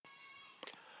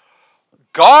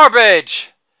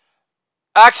Garbage.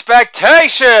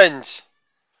 Expectations.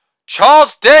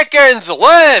 Charles Dickens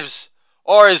lives,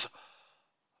 or as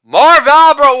Marv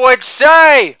Albert would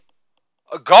say,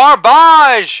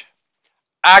 garbage.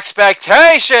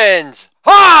 Expectations.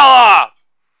 Holla!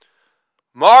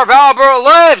 Marv Albert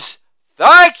lives.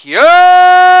 Thank you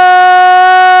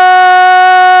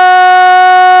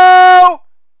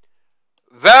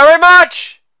very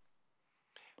much.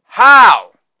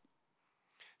 How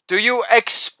do you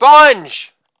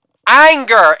expunge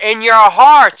anger in your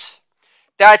heart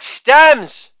that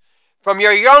stems from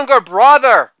your younger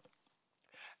brother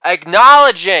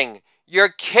acknowledging your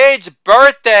kids'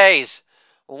 birthdays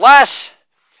less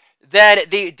than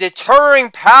the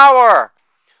deterring power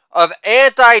of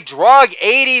anti-drug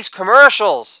 80s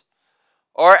commercials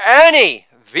or any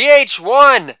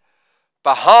VH1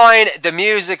 behind the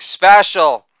music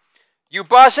special? You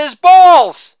bust his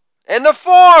balls in the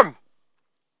form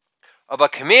of a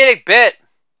comedic bit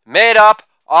made up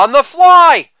on the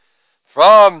fly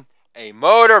from a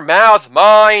motor mouth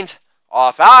mind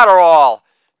off Adderall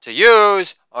to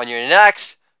use on your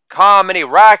next comedy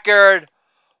record.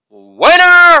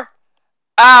 Winner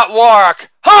at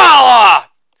work. Holla!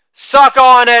 Suck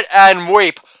on it and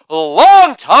weep.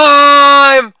 Long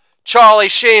time Charlie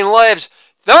Sheen lives.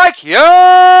 Thank you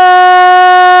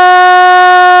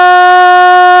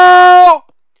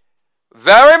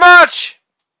very much.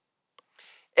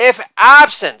 If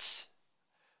absence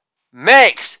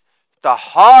makes the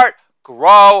heart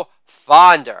grow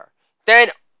fonder, then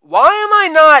why am I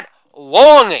not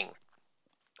longing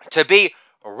to be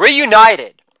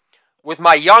reunited with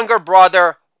my younger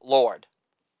brother, Lord,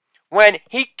 when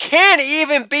he can't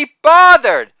even be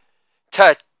bothered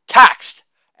to text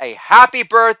a happy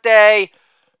birthday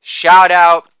shout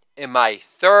out in my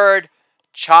third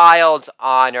child's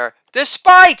honor,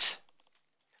 despite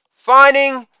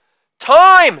finding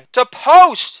time to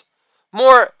post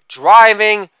more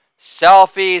driving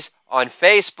selfies on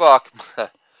Facebook?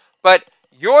 But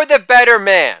you're the better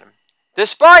man,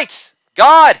 despite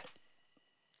God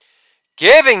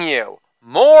giving you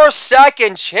more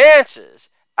second chances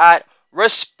at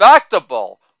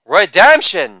respectable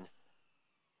redemption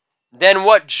than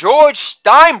what George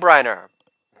Steinbrenner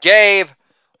gave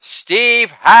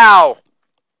Steve Howe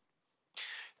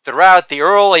throughout the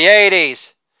early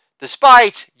 80s,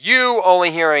 despite you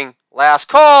only hearing Last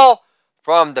Call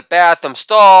from the bathroom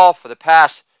stall for the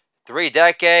past 3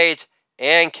 decades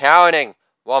and counting,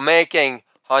 while making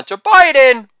Hunter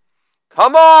Biden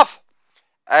come off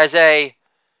as a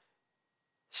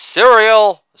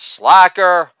serial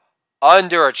slacker,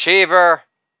 underachiever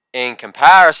in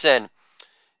comparison.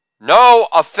 No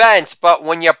offense, but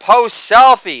when you post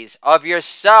selfies of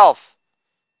yourself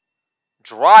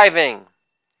driving,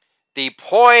 the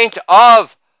point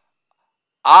of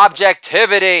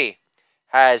objectivity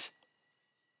has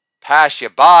passed you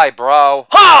by, bro.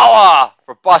 Holla!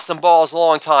 For busting balls a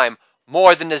long time.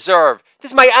 More than deserved.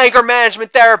 This is my anger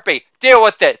management therapy. Deal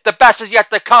with it. The best is yet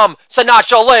to come.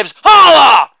 Sinatra lives.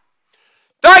 Holla!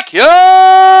 Thank you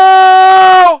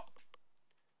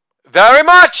very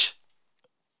much.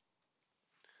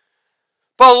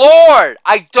 But Lord,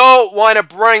 I don't want to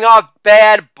bring up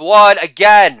bad blood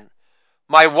again.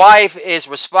 My wife is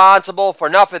responsible for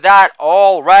enough of that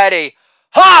already.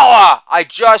 Holla! I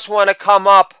just want to come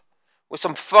up with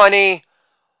some funny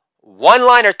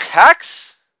one-liner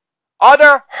texts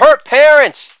other hurt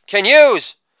parents can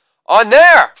use on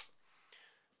their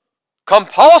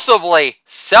compulsively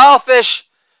selfish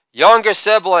younger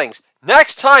siblings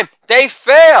next time they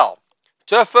fail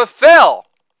to fulfill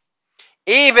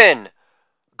even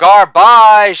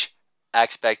garbage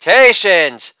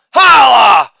expectations.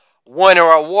 Holla!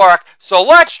 Winner at work. So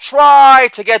let's try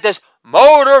to get this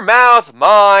motor mouth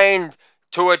mind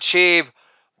to achieve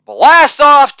blast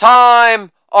off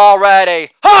time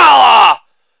already. Holla!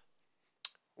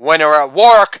 Winner at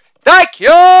work. Thank you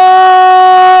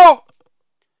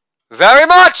very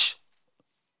much.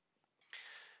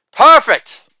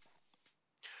 Perfect.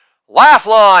 Laugh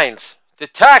lines to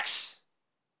text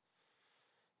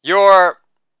your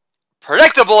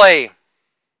predictably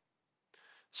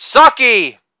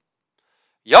sucky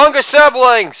younger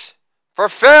siblings for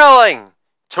failing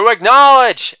to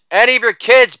acknowledge any of your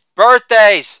kids'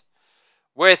 birthdays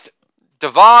with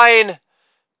divine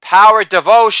power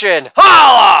devotion.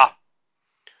 Holla!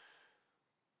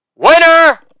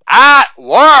 Winner at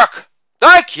work.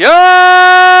 Thank you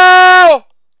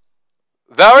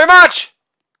very much.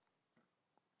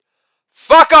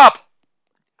 Fuck up.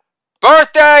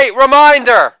 Birthday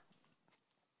reminder.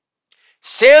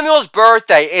 Samuel's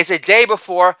birthday is a day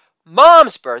before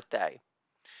Mom's birthday,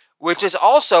 which is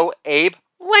also Abe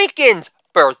Lincoln's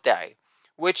birthday,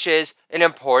 which is an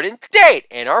important date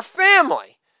in our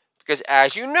family. Because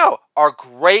as you know, our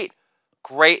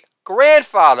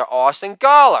great-great-grandfather, Austin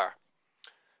Goller,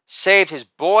 saved his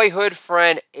boyhood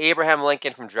friend Abraham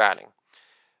Lincoln from drowning,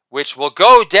 which will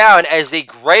go down as the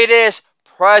greatest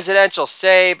presidential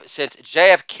save since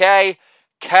JFK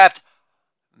kept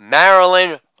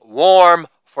Marilyn warm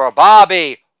for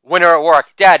Bobby when her at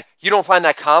work. Dad, you don't find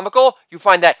that comical? You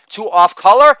find that too off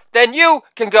color? Then you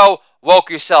can go woke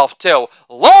yourself too.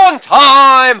 Long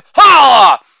time!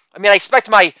 Holla! I mean, I expect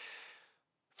my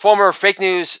former fake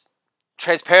news,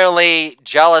 transparently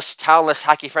jealous, talentless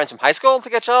hockey friends from high school to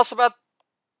get jealous about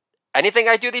anything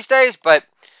I do these days, but,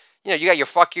 you know, you got your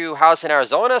fuck you house in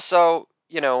Arizona, so,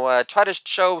 you know, try to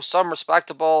show some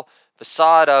respectable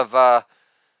facade of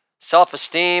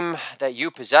self-esteem that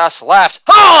you possess left.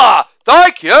 Ha!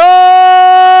 Thank you!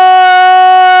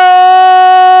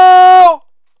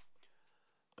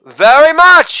 Very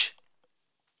much.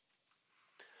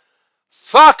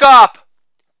 Fuck up.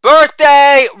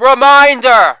 Birthday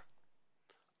reminder.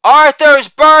 Arthur's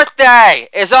birthday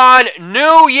is on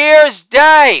New Year's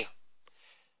Day.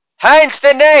 Hence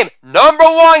the name, number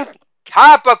one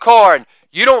Capricorn.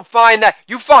 You don't find that,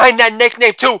 you find that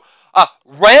nickname too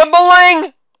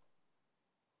rambling?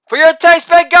 For your taste,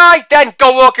 big guy? Then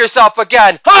go look yourself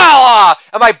again. Holla!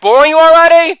 Am I boring you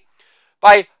already?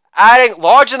 By adding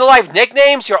larger-than-life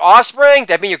nicknames to your offspring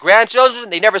that mean your grandchildren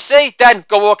they never see? Then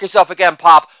go look yourself again,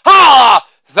 Pop. Holla!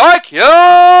 Thank you!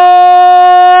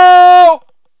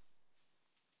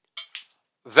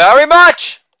 Very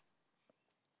much.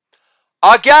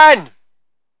 Again,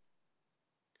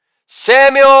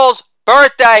 Samuel's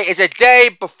birthday is a day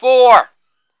before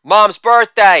Mom's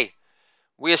birthday.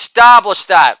 We established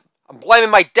that. I'm blaming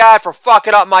my dad for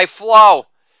fucking up my flow.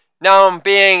 Now I'm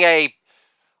being a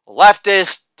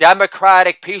leftist,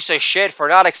 democratic piece of shit for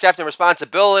not accepting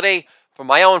responsibility for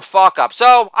my own fuck up.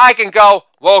 So I can go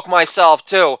woke myself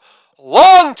too.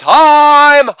 Long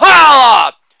time!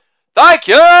 Holla! Thank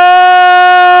you!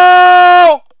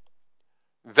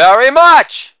 Very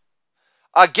much.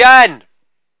 Again.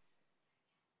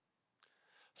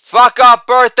 Fuck up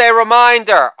birthday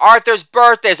reminder. Arthur's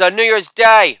birthday is on New Year's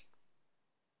Day.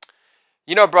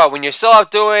 You know, bro, when you're still out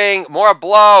doing more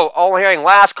blow, only hearing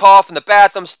last call from the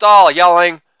bathroom stall,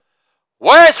 yelling,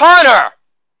 "Where's Hunter?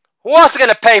 Who else is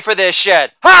gonna pay for this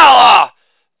shit? Holla!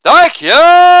 Thank you!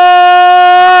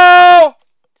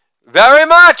 Very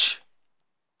much.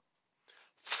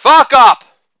 Fuck up.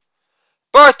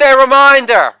 Birthday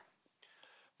reminder.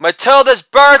 Matilda's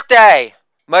birthday.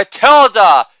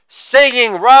 Matilda,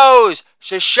 Singing Rose,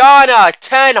 Shoshana,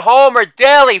 10 Homer,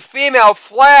 Daily, Female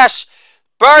Flash,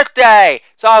 birthday.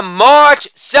 It's on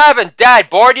March 7th. Dad,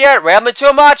 bored yet? Rambling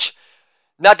too much?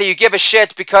 Not that you give a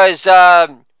shit because,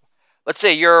 let's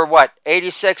see, you're,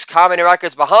 86 comedy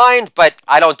records behind? But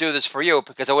I don't do this for you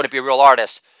because I wouldn't be a real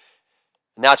artist.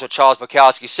 And that's what Charles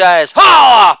Bukowski says.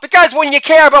 Holla! Because when you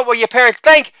care about what your parents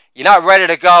think, you're not ready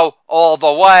to go all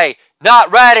the way. Not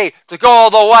ready to go all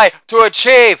the way to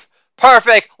achieve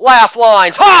perfect laugh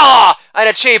lines. Holla! And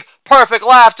achieve perfect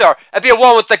laughter. And be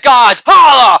one with the gods.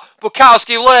 Holla!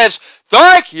 Bukowski lives.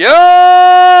 Thank you!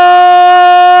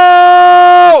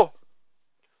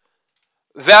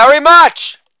 Very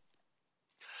much.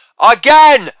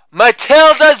 Again,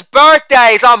 Matilda's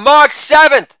birthday is on March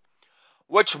 7th,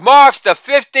 which marks the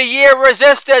 50-year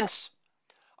resistance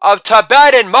of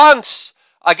Tibetan monks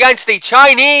against the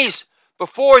Chinese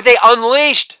before they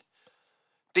unleashed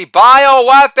the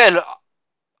bioweapon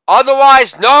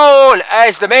otherwise known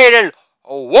as the maiden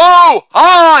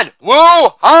Wuhan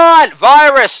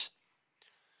virus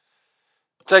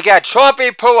to get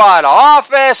Trumpy Poo out of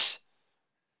office.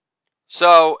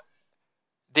 So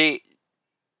the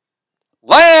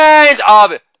land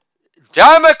of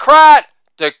Democrat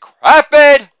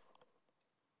decrepit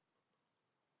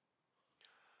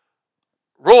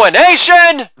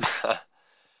ruination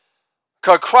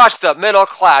could crush the middle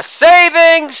class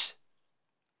savings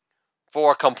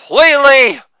for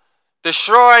completely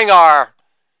destroying our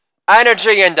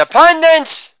energy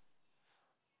independence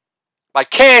by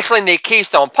canceling the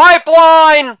Keystone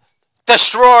Pipeline,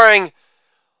 destroying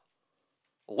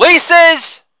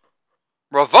leases,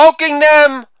 revoking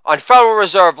them on Federal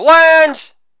Reserve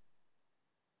lands,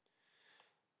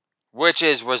 which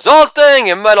is resulting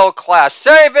in middle class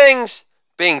savings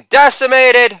being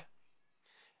decimated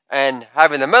and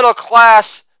having the middle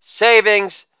class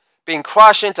savings being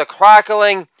crushed into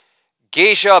crackling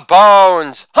geisha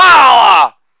bones.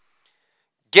 Holla!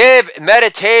 Give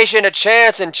meditation a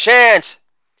chance and chant.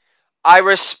 I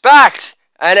respect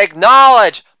and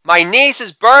acknowledge my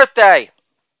niece's birthday.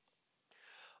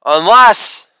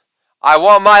 Unless I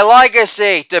want my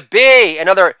legacy to be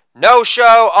another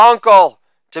no-show uncle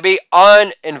to be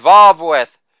uninvolved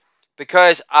with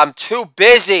because I'm too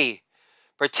busy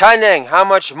pretending how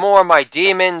much more my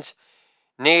demons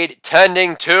need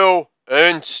tending to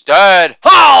instead.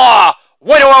 Holla!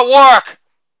 Winner at work!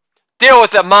 Deal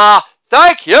with it, Ma.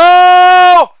 Thank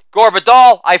you! Gore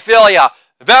Vidal, I feel ya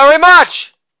very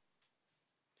much.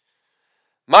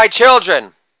 My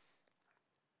children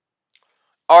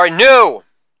are new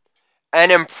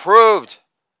and improved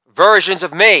versions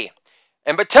of me.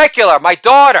 In particular, my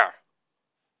daughter.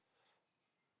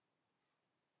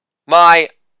 My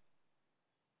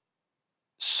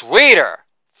sweeter,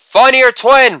 funnier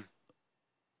twin,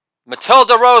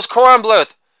 Matilda Rose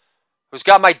Kornbluth, who's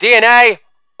got my DNA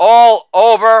all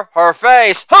over her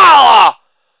face. Holla!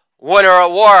 Winner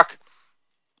at work.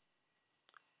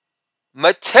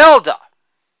 Matilda,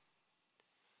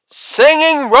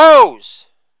 Singing Rose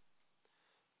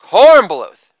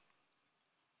Kornbluth,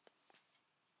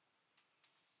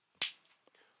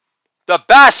 the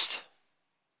best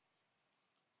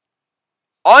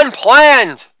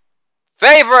unplanned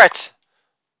favorite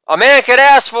a man could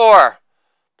ask for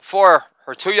before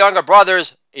her two younger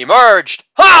brothers emerged.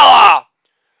 Holla!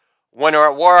 Winner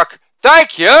at work.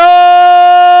 Thank you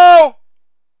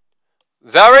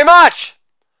very much.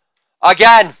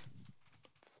 Again,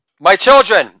 my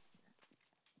children,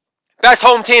 best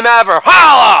home team ever.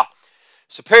 Holla!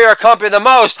 Superior company the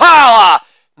most. Holla!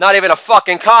 Not even a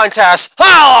fucking contest.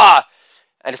 Holla!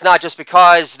 And it's not just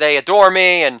because they adore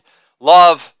me and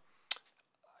love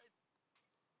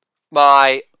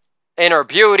my inner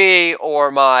beauty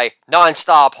or my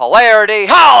non-stop hilarity.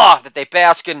 Holla! That they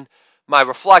bask in my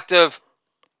reflective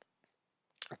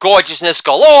gorgeousness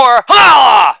galore.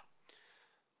 Holla!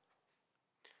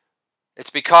 It's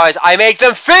because I make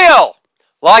them feel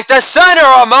like the center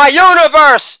of my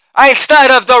universe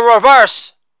instead of the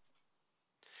reverse.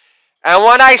 And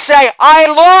when I say I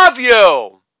love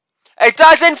you, it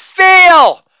doesn't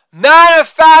feel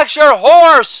manufactured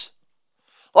horse,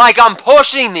 like I'm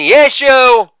pushing the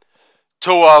issue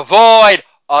to avoid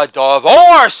a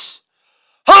divorce.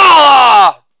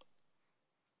 Holla!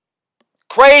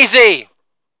 Crazy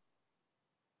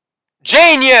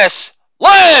genius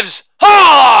lives.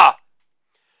 Holla!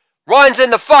 Runs in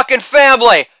the fucking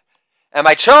family. And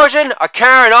my children are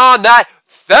carrying on that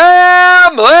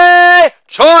family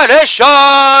tradition.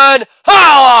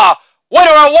 Holla! Winner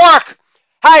at work.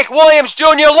 Hank Williams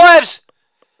Jr. lives.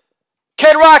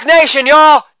 Kid Rock Nation,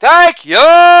 y'all. Thank you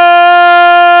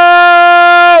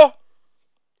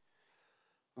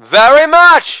very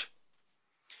much.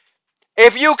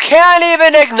 If you can't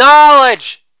even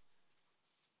acknowledge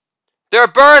their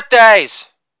birthdays,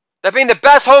 that being the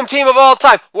best home team of all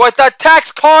time, with a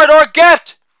text card or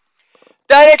gift,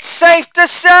 then it's safe to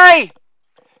say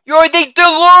you're the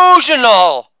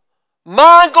delusional,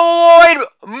 mongoloid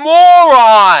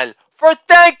moron for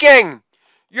thinking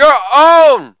your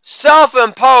own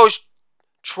self-imposed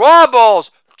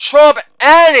troubles trump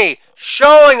any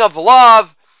showing of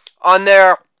love on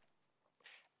their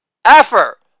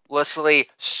effortlessly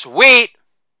sweet,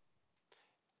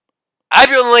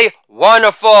 evidently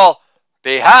wonderful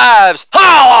behalves.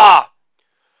 Holla!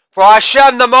 For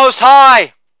Hashem the Most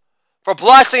High, for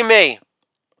blessing me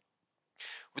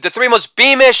with the three most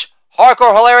beamish,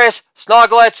 hardcore, hilarious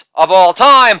snugglets of all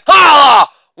time. Holla!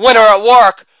 Winner at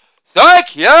work.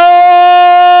 Thank you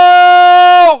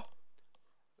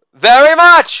very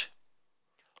much.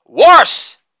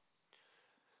 Worse,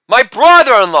 my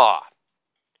brother-in-law,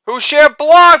 who shared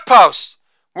blog posts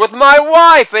with my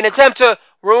wife in an attempt to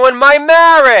ruin my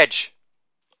marriage.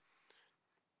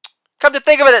 Come to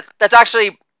think of it, that's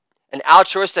actually an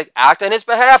altruistic act on his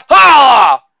behalf.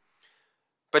 Holla!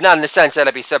 But not in the sense that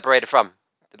I'd be separated from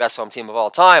the best home team of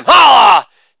all time. Holla!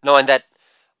 Knowing that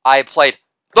I played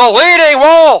the leading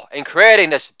role in creating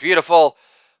this beautiful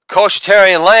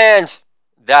koshertarian land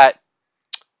that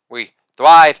we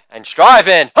thrive and strive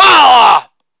in. Holla!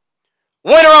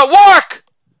 Winner at work!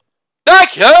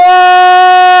 Thank you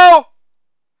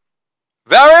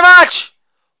very much.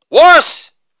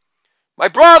 Worse, my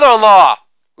brother-in-law,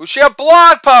 who shared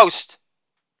blog post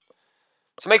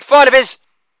to make fun of his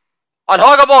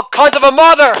unhuggable cunt of a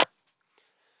mother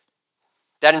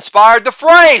that inspired the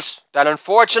phrase that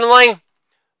unfortunately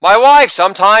my wife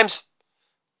sometimes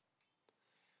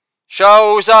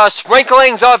shows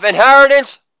sprinklings of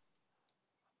inheritance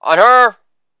on her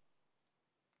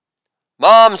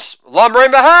mom's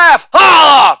lumbering behalf.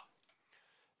 Holla!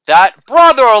 That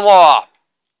brother-in-law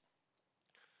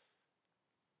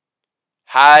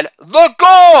had the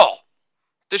goal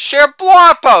to share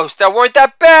blog posts that weren't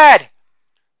that bad.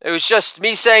 It was just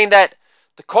me saying that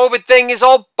the COVID thing is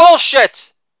all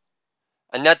bullshit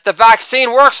and that the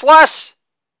vaccine works less.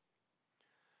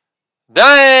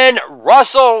 Then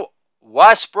Russell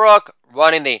Westbrook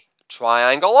running the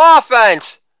triangle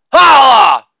offense.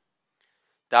 Holla!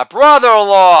 That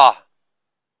brother-in-law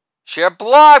shared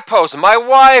blog posts of my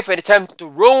wife in an attempt to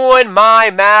ruin my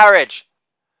marriage.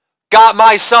 Got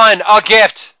my son a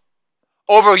gift.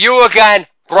 Over you again,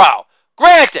 bro.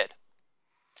 Granted,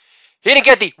 he didn't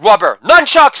get the rubber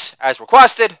nunchucks as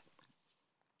requested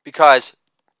because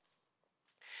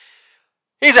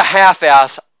he's a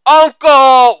half-ass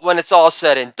uncle when it's all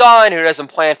said and done who doesn't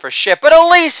plan for shit, but at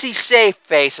least he saved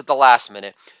face at the last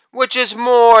minute, which is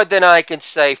more than I can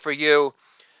say for you,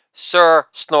 Sir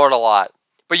Snort a Lot.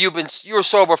 But you were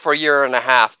sober for a year and a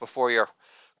half before your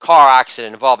car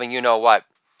accident involving you know what,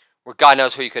 where God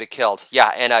knows who you could have killed. Yeah,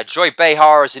 and Joy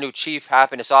Behar is the new chief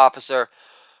happiness officer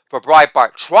for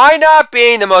Breitbart. Try not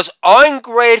being the most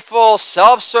ungrateful,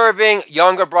 self-serving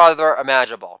younger brother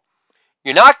imaginable.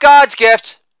 You're not God's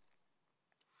gift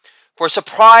for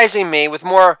surprising me with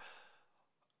more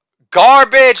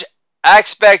garbage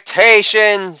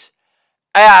expectations,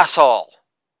 asshole.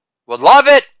 Would love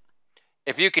it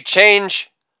if you could change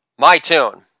my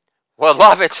tune. Would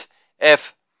love it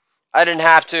if I didn't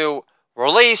have to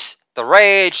release the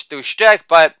rage through shtick,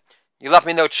 but you left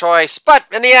me no choice. But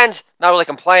in the end, not really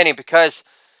complaining because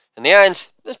in the end,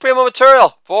 there's pretty much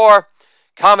material for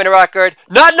Comedy Record.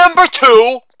 Not number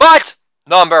 2, but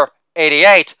number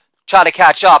 88. Try to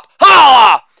catch up.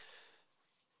 Holla!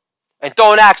 And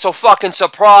don't act so fucking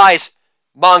surprised,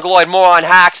 mongoloid moron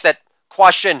hacks that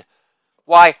question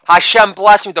why Hashem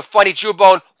blessed me with a funny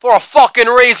Jawbone for a fucking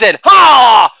reason.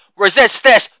 Holla! Resist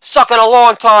this. Sucking a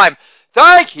long time.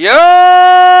 Thank you!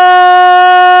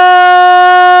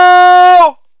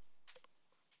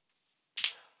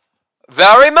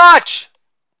 Very much.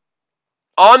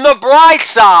 On the bright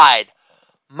side,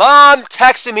 Mom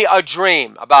texted me a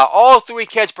dream about all 3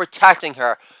 kids protecting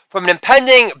her from an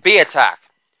impending bee attack,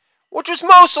 which was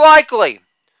most likely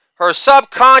her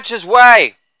subconscious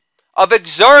way of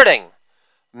exerting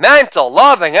mental,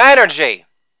 loving energy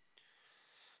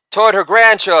toward her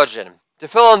grandchildren to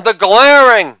fill in the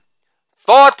glaring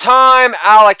thought time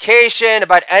allocation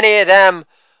about any of them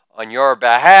on your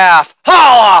behalf.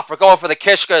 Holla! For going for the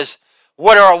Kishkas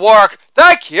winner at work.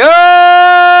 Thank you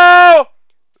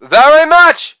very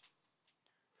much.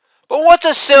 But what's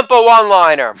a simple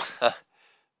one-liner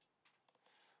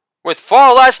with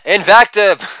far less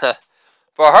invective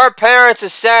for her parents to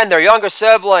send their younger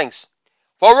siblings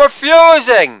for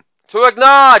refusing to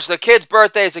acknowledge the kids'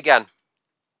 birthdays again?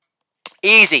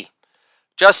 Easy.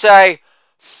 Just say,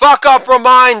 fuck up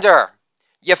reminder.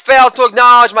 You failed to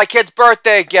acknowledge my kid's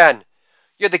birthday again.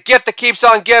 You're the gift that keeps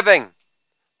on giving.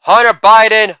 Hunter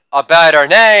Biden, a better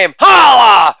name.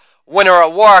 Holla! Winner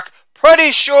at work.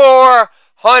 Pretty sure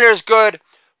Hunter's good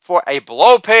for a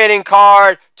blow painting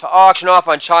card to auction off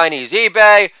on Chinese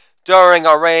eBay during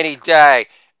a rainy day.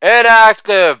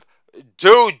 Inactive.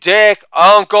 Do dick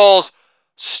uncles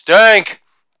stink.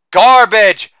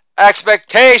 Garbage.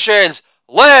 Expectations.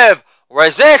 Live.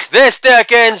 Resist this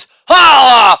Dickens.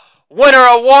 Holla! Winner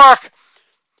at work.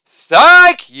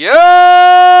 Thank you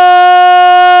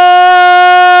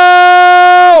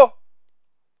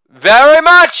very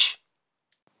much.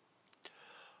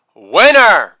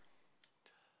 Winner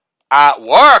at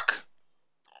work.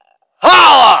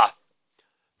 Holla!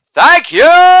 Thank you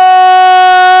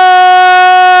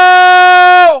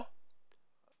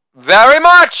very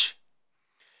much.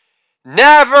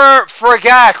 Never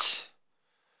forget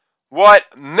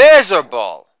what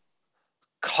miserable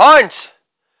cunt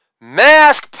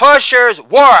mask pushers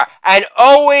were and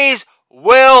always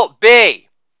will be.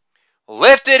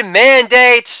 Lifted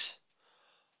mandates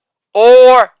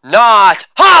or not.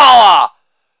 Holla!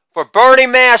 For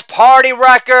Burning Man's party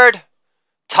record,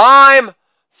 time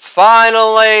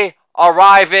finally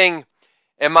arriving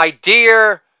in my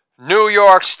dear New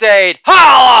York State.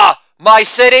 Holla! My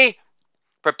city,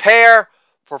 prepare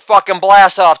for fucking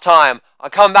blast-off time. I'm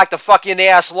coming back to fuck you in the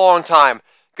ass long time.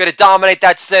 Gonna dominate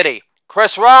that city.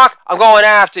 Chris Rock, I'm going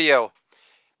after you.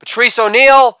 Patrice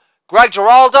O'Neal, Greg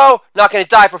Giraldo, not gonna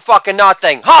die for fucking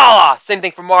nothing. Holla! Same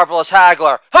thing for Marvelous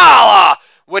Hagler. Holla!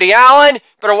 Woody Allen,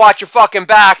 better watch your fucking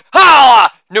back.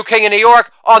 Holla! New King of New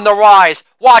York on the rise.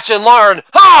 Watch and learn.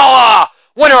 Holla!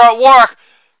 Winner at work.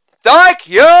 Thank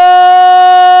you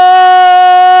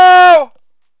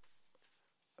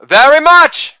very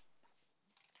much.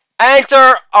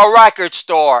 Enter a record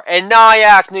store in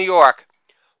Nyack, New York,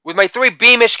 with my 3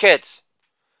 beamish kids,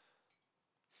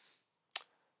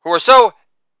 who are so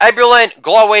ebullient,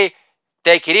 glowy,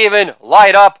 they could even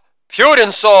light up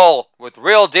Putin's soul with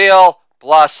real deal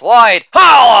plus light.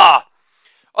 Holla!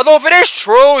 Although if it is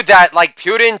true that, like,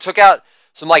 Putin took out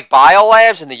some, like,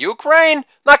 biolabs in the Ukraine, I'm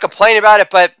not complaining about it,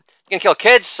 but you're gonna kill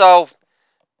kids, so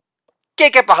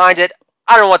can't get behind it.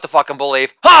 I don't know what to fucking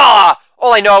believe. Holla!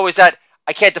 All I know is that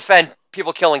I can't defend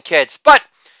people killing kids. But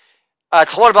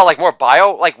to learn about, like, more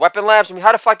weapon labs, I mean,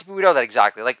 how the fuck do we know that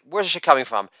exactly? Like, where's this shit coming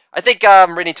from? I think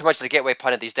I'm reading too much of the Gateway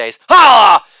Pundit these days.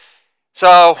 Holla!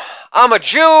 So, I'm a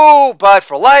Jew, but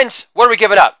for Lent, what are we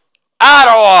giving up?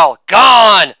 Adderall,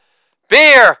 gone!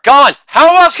 Beer, gone!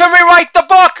 How else can we write the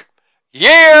book?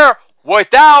 Year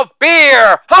without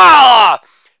beer! Holla!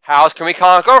 How else can we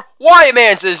conquer white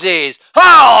man's disease?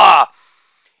 Holla!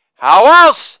 How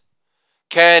else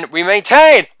can we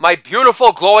maintain my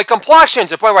beautiful glowing complexion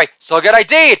to the point where I still get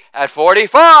ID'd at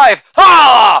 45?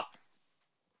 Holla!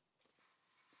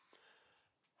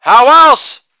 How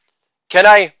else can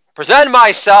I present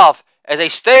myself as a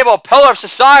stable pillar of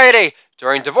society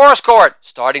during divorce court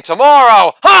starting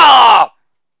tomorrow? Holla!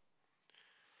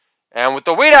 And with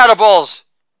the weed edibles,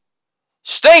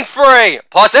 stink-free,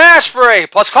 plus ash-free,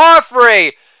 plus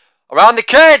carb-free, around the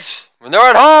kids when they're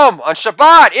at home on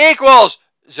Shabbat equals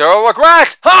 0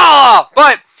 regrets. Holla!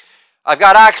 But I've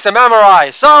got acts to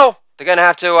memorize, so they're going to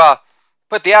have to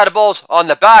put the edibles on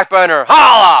the back burner.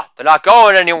 Holla! They're not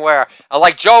going anywhere. And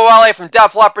like Joe Elliott from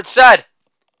Def Leppard said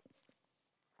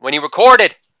when he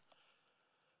recorded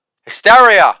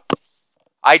Hysteria,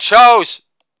 I chose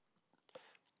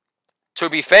to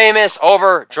be famous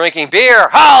over drinking beer.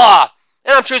 Holla!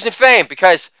 And I'm choosing fame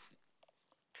because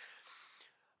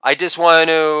I just want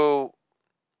to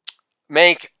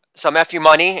make some FU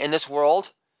money in this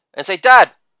world and say,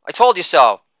 Dad, I told you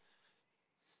so.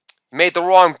 You made the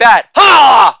wrong bet.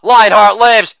 Holla! Lionheart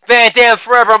lives. Van Damme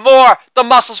forevermore. The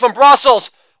muscles from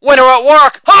Brussels. Winner at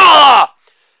work. Holla!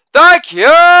 Thank you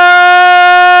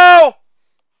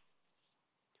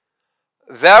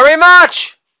very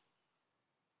much.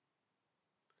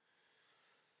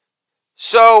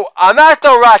 So, I'm at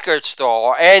the record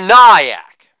store in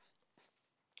Nyack,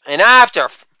 and after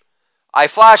I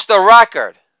flash the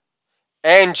record,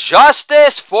 and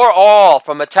Justice for All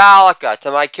from Metallica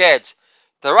to my kids,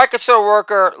 the record store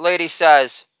worker lady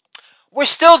says, we're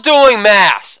still doing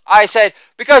masks. I said,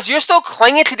 because you're still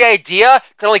clinging to the idea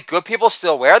that only good people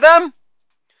still wear them?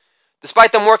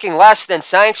 Despite them working less than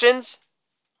sanctions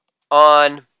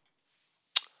on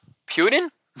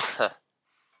Putin?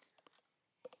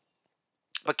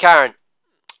 But Karen,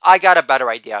 I got a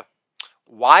better idea.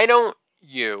 Why don't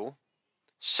you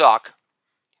suck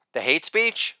the hate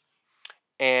speech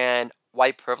and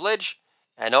white privilege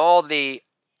and all the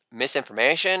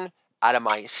misinformation out of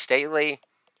my stately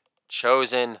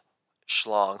chosen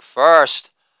schlong first?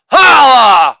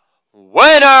 Holla!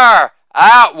 Winner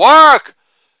at work!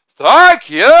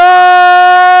 Thank you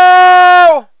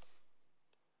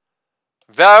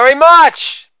very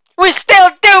much. We're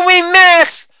still doing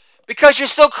this! Because you're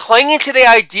still clinging to the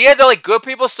idea that only good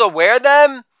people still wear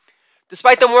them,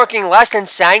 despite them working less than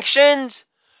sanctions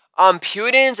on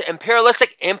Putin's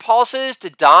imperialistic impulses to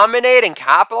dominate and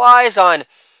capitalize on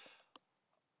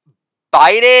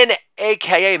Biden,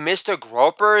 aka Mr.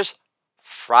 Groper's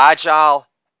fragile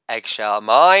eggshell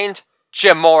mind.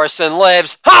 Jim Morrison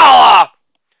lives. Holla!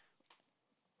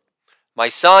 My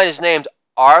son is named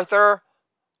Arthur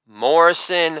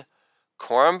Morrison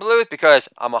Kornbluth because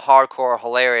I'm a hardcore,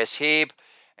 hilarious heeb.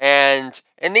 And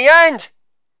in the end,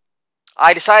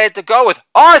 I decided to go with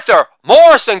Arthur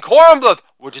Morrison Kornbluth,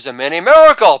 which is a mini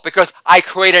miracle because I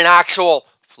created an actual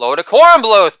Florida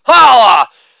Kornbluth. Holla!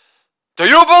 Do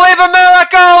you believe in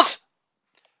miracles?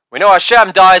 We know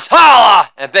Hashem does.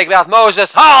 Holla! And Big Mouth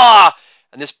Moses. Holla!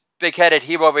 And this big-headed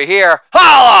heeb over here.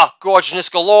 Holla! Gorgeousness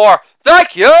galore.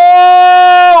 Thank you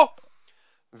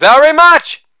very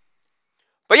much.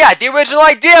 But yeah, the original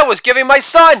idea was giving my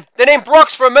son the name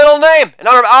Brooks for a middle name in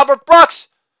honor of Albert Brooks.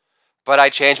 But I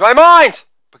changed my mind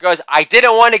because I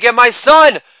didn't want to give my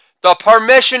son the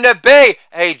permission to be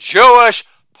a Jewish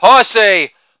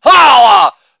pussy.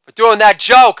 Holla! For doing that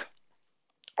joke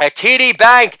at TD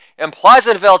Bank in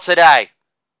Pleasantville today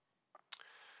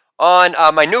on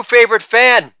my new favorite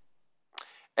fan.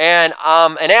 And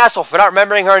I'm an asshole for not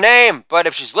remembering her name, but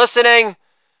if she's listening,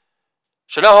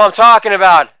 she'll know who I'm talking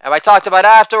about. And I talked about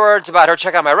afterwards, about her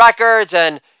checking out my records,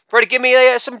 and for her to give me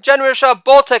some generous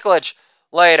bull ticklage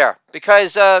later.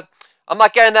 Because I'm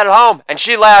not getting that at home. And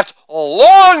she laughed a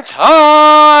long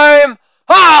time.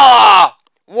 Ah!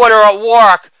 Winner at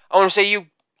work. I want to say you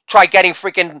try getting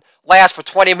freaking laughs for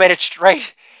 20 minutes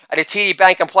straight at a TD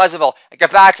Bank in Pleasantville and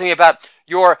get back to me about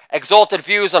your exalted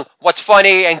views on what's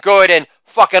funny and good and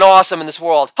fucking awesome in this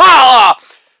world. Holla!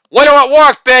 Winner at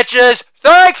work, bitches!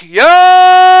 Thank you!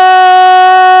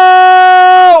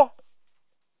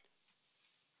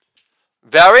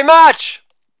 very much.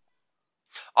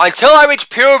 Until I reached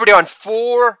puberty on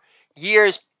 4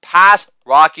 years past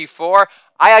Rocky IV,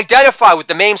 I identified with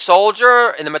the main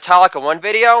soldier in the Metallica 1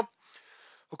 video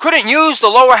who couldn't use the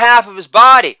lower half of his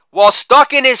body while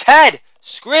stuck in his head,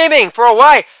 screaming for a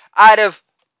way out of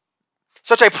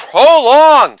such a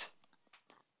prolonged,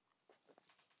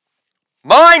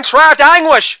 mind-trapped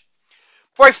anguish.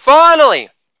 Before I finally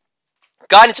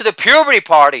got into the puberty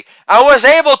party, I was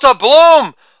able to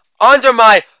bloom under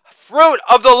my fruit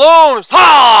of the looms.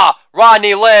 Ha!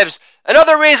 Rodney lives.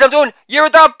 Another reason I'm doing Year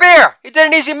Without Beer. He did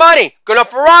an easy money. Good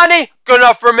enough for Rodney, good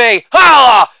enough for me.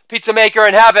 Ha! Pizza maker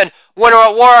in heaven, winner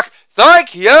at work.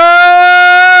 Thank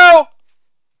you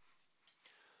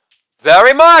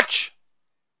very much.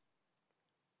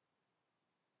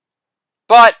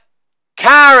 But,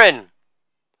 Karen,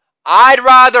 I'd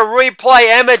rather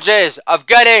replay images of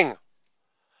getting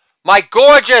my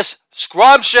gorgeous,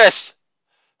 scrumptious,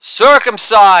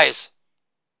 circumcised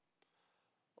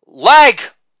leg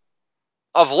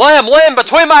of limb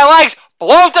between my legs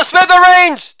blown to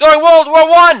smithereens during World War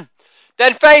I,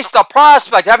 then face the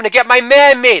prospect of having to get my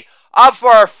man meat up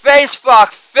for a face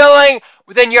fuck filling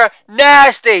within your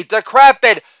nasty,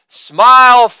 decrepit,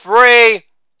 smile-free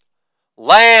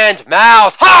land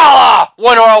mouth. Holla!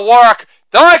 Winner at work.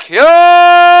 Thank you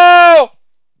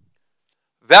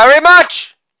very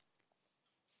much.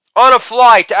 On a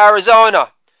flight to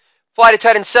Arizona, flight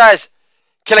attendant says,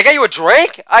 "Can I get you a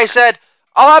drink?" I said,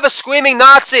 "I'll have a screaming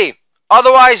Nazi,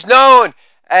 otherwise known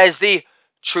as the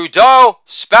Trudeau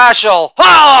Special."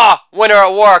 Ha! Winner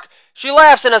at work. She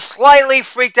laughs in a slightly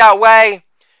freaked out way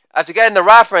after getting the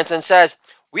reference and says,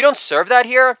 "We don't serve that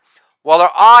here," while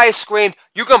her eyes screamed,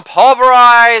 "You can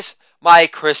pulverize my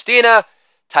Christina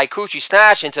Taikuchi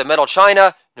snatch into Middle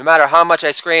China, no matter how much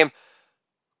I scream,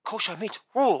 'Kosher meat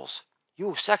rules,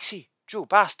 you sexy Jew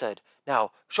bastard.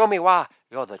 Now show me why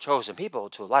you're the chosen people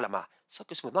to light up my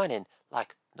silky smooth lining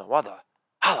like no other.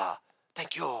 Holla,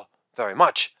 thank you very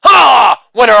much." Ha!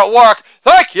 Winner at work.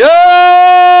 Thank you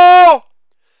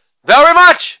very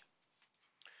much.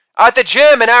 At the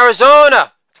gym in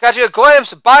Arizona, got you a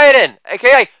glimpse of Biden,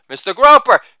 aka Mr.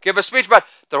 Groper, give a speech about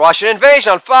the Russian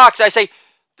invasion on Fox. I say,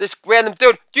 this random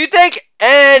dude, do you think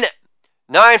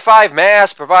N95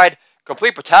 masks provide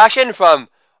complete protection from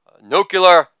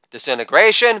nuclear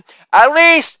disintegration? At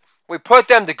least we put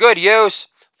them to good use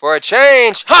for a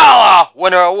change. Holla!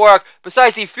 Winner at work.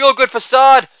 Besides the feel-good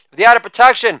facade with the added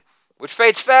protection, which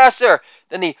fades faster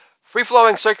than the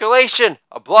free-flowing circulation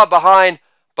of blood behind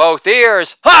both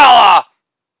ears. Holla!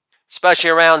 Especially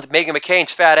around Meghan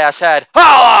McCain's fat-ass head.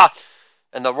 Holla!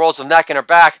 And the rolls of neck in her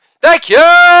back. Thank you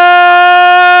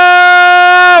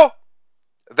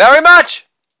very much.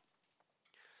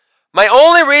 My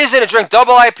only reason to drink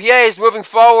double IPAs moving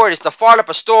forward is to fart up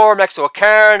a storm next to a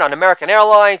Karen on American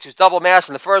Airlines who's double masked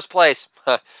in the first place.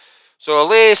 So at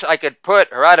least I could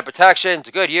put her out of protection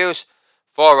to good use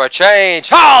for a change.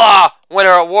 Holla!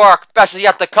 Winner at work. Best is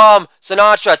yet to come.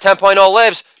 Sinatra 10.0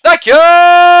 lives. Thank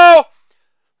you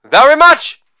very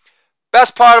much.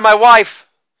 Best part of my wife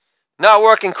not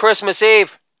working Christmas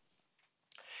Eve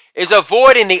is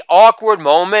avoiding the awkward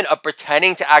moment of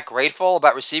pretending to act grateful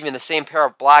about receiving the same pair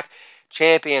of black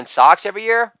Champion socks every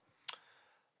year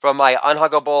from my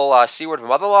unhuggable C-word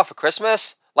mother-in-law for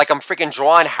Christmas. Like I'm freaking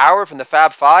Drawing Howard from the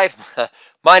Fab Five.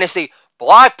 Minus the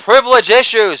black privilege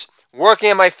issues working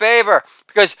in my favor.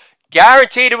 Because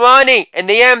guaranteed money in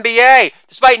the NBA,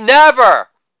 despite never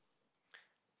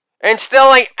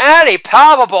instilling any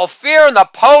palpable fear in the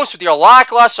post with your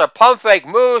lackluster pump fake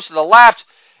moves to the left,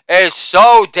 is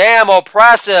so damn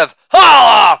oppressive.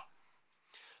 Holla!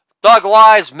 Thug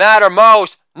lives matter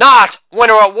most. Not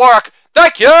winner at work.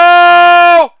 Thank you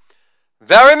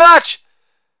very much.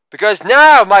 Because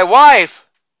now my wife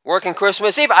working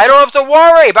Christmas Eve, I don't have to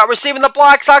worry about receiving the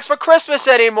black socks for Christmas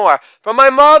anymore from my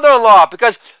mother-in-law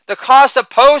because the cost of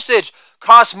postage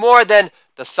costs more than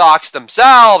the socks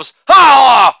themselves.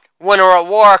 Holla! Winner at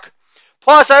work.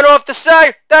 Plus, I don't have to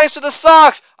say, thanks for the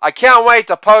socks. I can't wait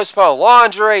to postpone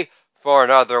laundry for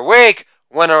another week.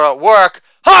 Winner at work.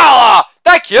 Holla!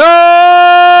 Thank you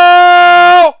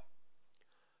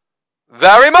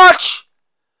very much.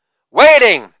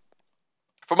 Waiting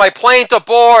for my plane to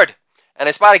board. And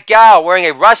I spot a gal wearing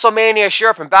a WrestleMania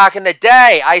shirt from back in the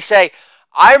day. I say,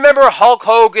 I remember Hulk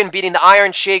Hogan beating the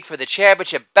Iron Sheik for the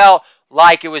championship belt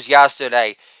like it was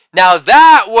yesterday. Now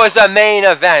that was a main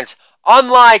event.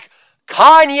 Unlike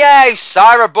Kanye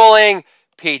cyberbullying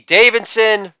Pete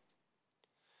Davidson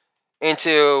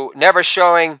into never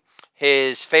showing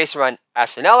his face around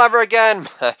SNL ever again.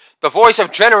 The voice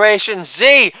of Generation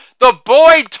Z, the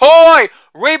boy toy,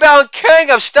 rebound king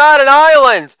of Staten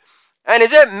Island, And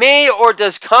is it me, or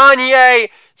does Kanye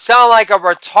sound like a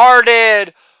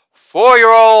retarded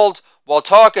 4-year-old while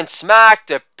talking smack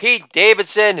to Pete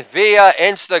Davidson via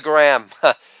Instagram?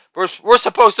 We're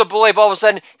supposed to believe all of a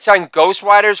sudden he's having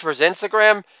ghostwriters for his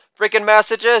Instagram freaking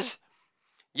messages?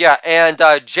 Yeah, and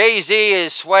Jay-Z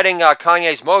is sweating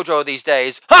Kanye's mojo these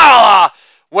days. Ha!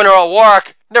 Winner at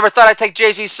work. Never thought I'd take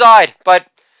Jay-Z's side, but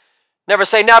never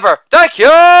say never. Thank you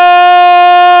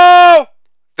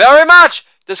very much.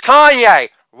 Does Kanye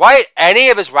write any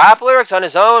of his rap lyrics on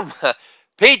his own?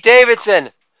 Pete Davidson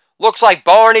looks like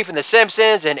Barney from The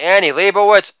Simpsons, and Annie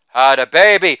Leibovitz had a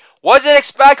baby. Wasn't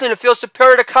expecting to feel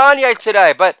superior to Kanye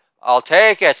today, but I'll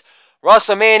take it.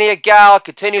 WrestleMania gal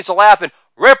continues to laugh and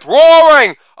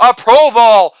rip-roaring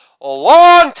approval. A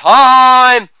long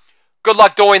time. Good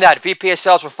luck doing that. VP of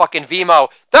Sales for fucking Vimo.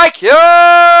 Thank you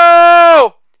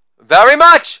very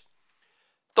much.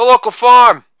 The local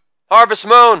farm, Harvest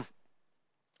Moon,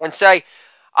 and say,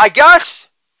 I guess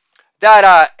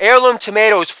that heirloom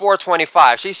tomato is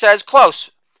 $4.25. She says, close,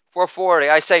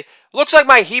 $4.40. I say, looks like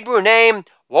my Hebrew name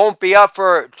won't be up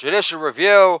for judicial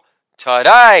review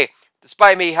today,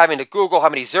 despite me having to Google how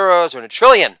many zeros are in a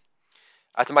trillion.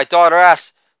 After my daughter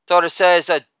asks, daughter says,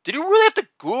 did you really have to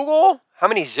Google how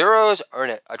many zeros are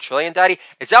in a trillion, Daddy?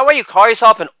 Is that why you call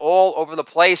yourself an all over the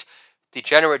place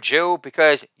degenerate Jew?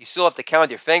 Because you still have to count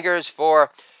with your fingers for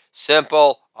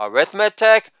simple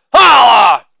arithmetic?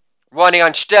 Holla! Running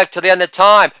on shtick to the end of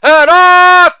time. And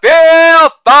I feel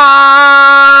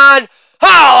fine!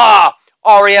 Holla!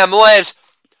 R.E.M. lives.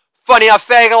 Funny enough,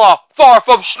 Fagala, far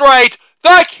from straight.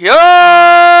 Thank you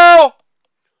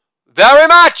very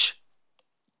much.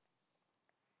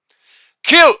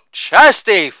 Cute,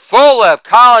 chesty, full-lip,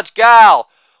 college gal,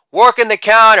 working the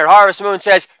counter at Harvest Moon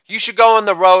says, you should go on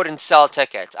the road and sell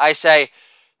tickets. I say,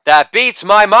 that beats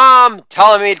my mom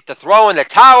telling me to throw in the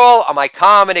towel on my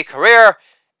comedy career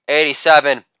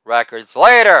 87 records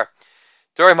later.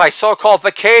 During my so-called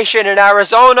vacation in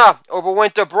Arizona over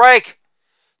winter break,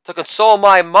 to console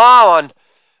my mom on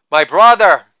my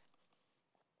brother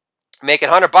making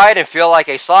Hunter Biden feel like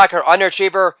a slacker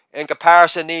underachiever in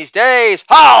comparison these days.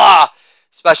 Holla!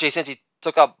 Especially since he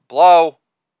took a blow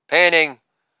painting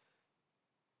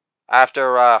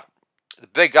after the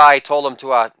big guy told him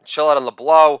to chill out on the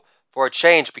blow for a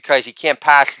change because he can't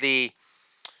pass the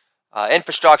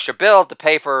infrastructure bill to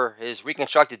pay for his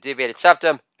reconstructed deviated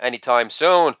septum anytime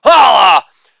soon. Holla!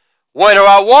 Winner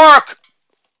at work!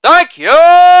 Thank you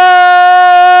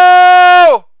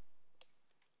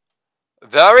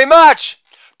very much,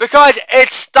 because it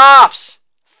stops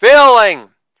feeling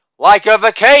like a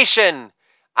vacation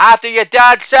after your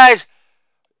dad says,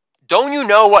 don't you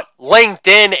know what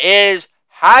LinkedIn is?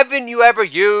 Haven't you ever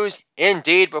used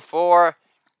Indeed before?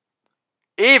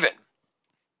 Even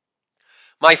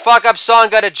my fuck-up son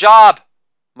got a job.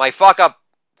 My fuck-up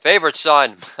favorite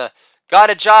son got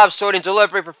a job sorting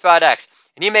delivery for FedEx.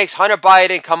 And he makes Hunter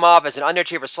Biden come up as an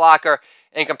underachiever slacker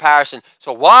in comparison.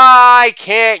 So why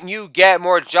can't you get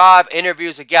more job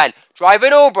interviews again? Drive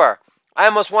an Uber. I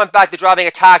almost went back to driving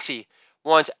a taxi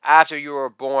once after you were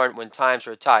born when times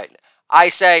were tight. I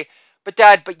say, but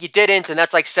Dad, but you didn't. And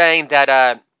that's like saying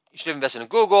that you should have invested in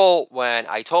Google when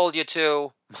I told you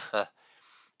to.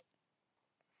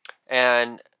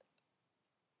 And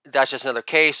that's just another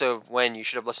case of when you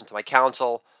should have listened to my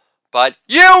counsel. But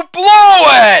you blew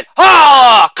it!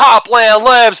 Ah! Copland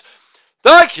lives!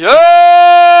 Thank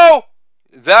you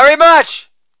very much!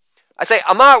 I say,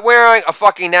 I'm not wearing a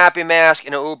fucking nappy mask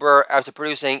in an Uber after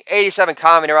producing 87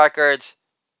 comedy records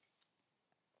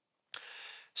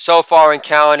so far and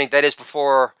counting. That is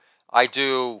before I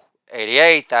do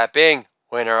 88, that being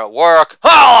Winner at Work.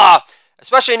 Holla!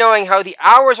 Especially knowing how the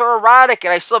hours are erratic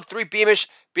and I still have 3 beamish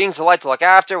beings of light to look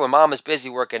after when Mom is busy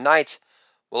working nights.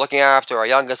 We're looking after our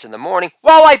youngest in the morning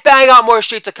while I bang out more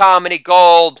sheets of comedy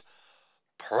gold.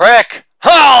 Prick!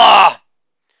 Holla!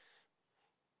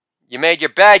 You made your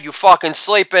bed, you fucking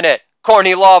sleep in it.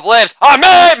 Courtney Love lives. I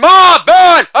made my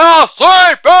bed, I'll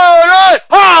sleep in it!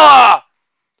 Holla!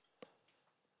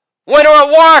 Winner at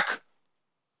work!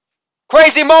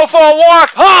 Crazy mofo at work!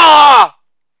 Holla!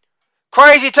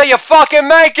 Crazy till you fucking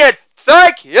make it!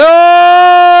 Thank you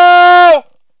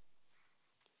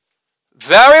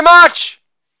very much!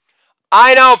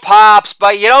 I know, Pops,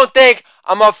 but you don't think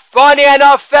I'm a funny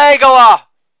enough fagala.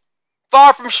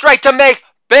 Far from straight to make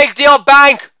big deal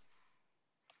bank.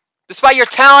 Despite your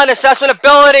talent assessment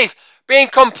abilities being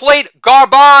complete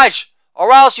garbage.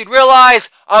 Or else you'd realize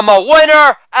I'm a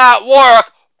winner at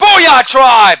work. Booyah,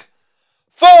 tribe!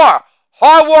 4.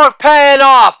 Hard work paying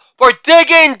off. For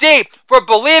digging deep. For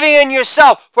believing in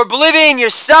yourself. For believing in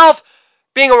yourself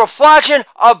being a reflection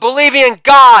of believing in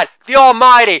God, the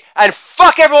Almighty, and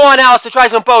fuck everyone else that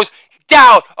tries to impose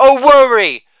doubt or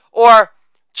worry or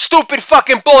stupid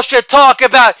fucking bullshit talk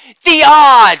about the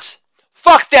odds.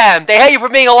 Fuck them. They hate you for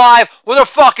being alive when they're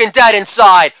fucking dead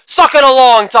inside. Sucking a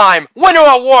long time. Winter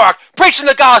at work. Preaching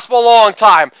the gospel a long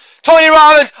time. Tony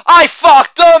Robbins, I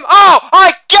fucked them. Oh,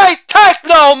 I can't take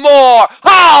no more.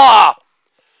 Holla!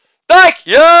 Thank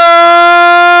you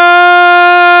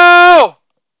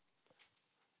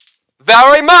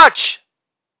very much.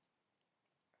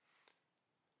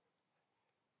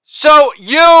 So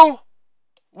you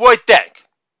would think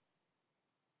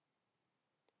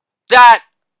that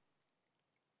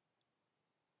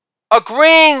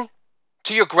agreeing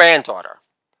to your granddaughter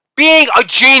being a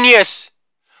genius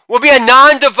will be a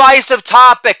non-divisive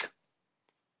topic.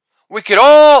 We could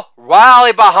all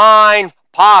rally behind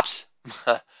Pops.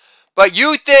 But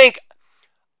you think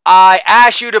I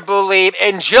ask you to believe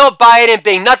in Jill Biden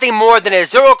being nothing more than a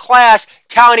zero-class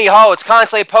townie hoe. It's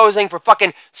constantly posing for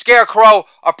fucking Scarecrow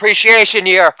Appreciation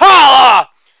Year. Holla!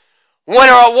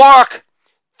 Winner at work.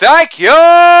 Thank you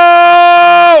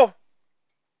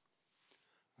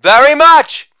very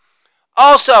much.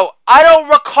 Also, I don't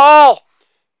recall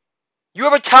you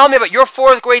ever tell me about your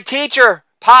 4th grade teacher,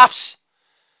 Pops,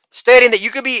 stating that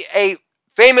you could be a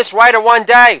famous writer one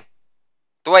day.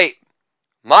 The way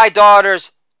my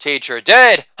daughter's teacher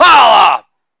did. Holla!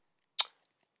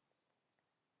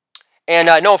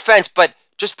 And no offense, but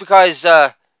just because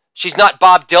she's not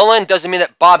Bob Dylan doesn't mean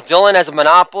that Bob Dylan has a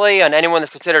monopoly on anyone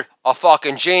that's considered a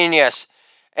fucking genius.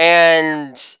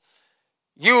 And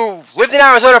you've lived in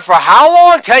Arizona for how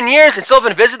long? 10 years and still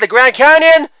haven't visited the Grand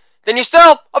Canyon? Then you're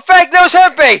still a fake news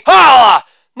hippie. Holla!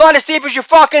 Not as deep as you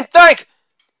fucking think.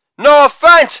 No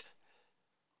offense.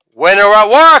 Winner at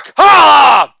work.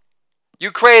 Holla!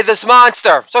 You created this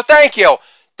monster, so thank you.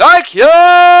 Thank you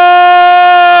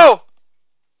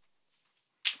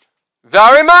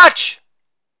very much.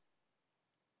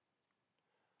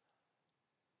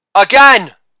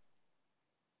 Again,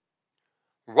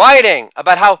 writing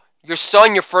about how your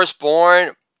son, your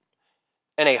firstborn,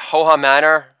 in a ho-hum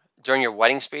manner during your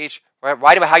wedding speech, right?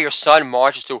 Writing about how your son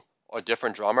marches to a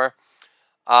different drummer,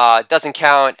 doesn't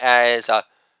count as a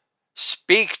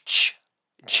speech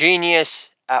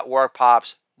genius at work,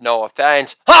 Pops. No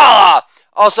offense. Ha!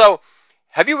 Also,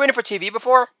 have you written for TV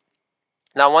before?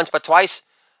 Not once, but twice?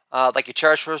 Like your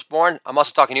cherished firstborn? I'm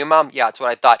also talking to you, Mom. Yeah, that's what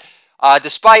I thought.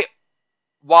 Despite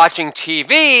watching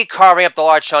TV, carving up the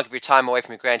large chunk of your time away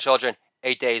from your grandchildren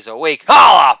 8 days a week.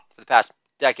 Holla! For the past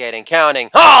decade and counting.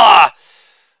 Holla!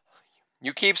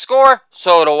 You keep score,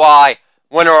 so do I.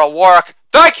 Winner at work.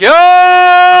 Thank you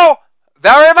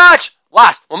very much.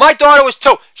 Last, when my daughter was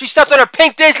 2, she stepped on her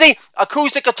pink Disney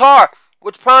acoustic guitar,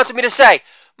 which prompted me to say,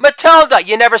 Matilda,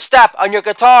 you never step on your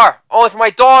guitar. Only for my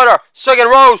daughter, singing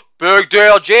Rose, big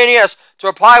deal, genius, to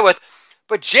reply with,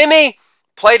 but Jimmy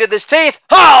played with his teeth.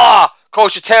 Ha!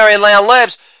 Coachitarian land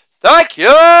lives. Thank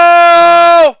you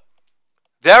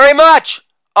very much.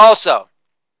 Also,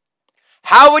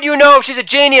 how would you know if she's a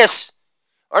genius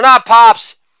or not,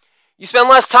 Pops? You spend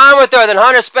less time with her than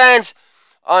Hunter spends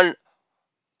on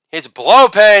his blow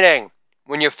painting.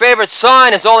 When your favorite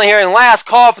son is only hearing last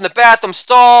call from the bathroom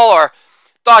stall or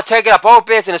thought taking up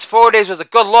opiates in his 40s was a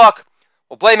good look,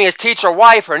 while blaming his teacher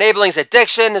wife for enabling his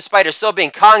addiction despite her still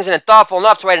being cognizant and thoughtful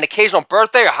enough to write an occasional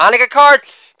birthday or Hanukkah card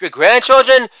for your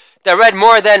grandchildren that read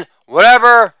more than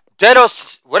whatever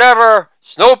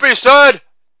Snoopy said,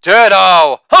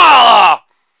 ditto. Holla!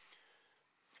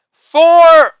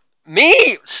 For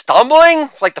me stumbling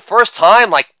for like the first time,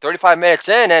 like 35 minutes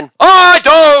in, and I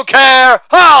don't care.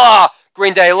 Holla!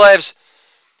 Green Day lives.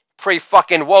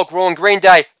 Pre-fucking woke ruined Green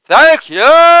Day. Thank you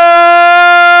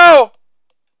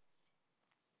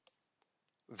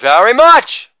very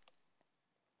much.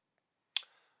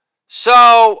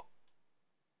 So,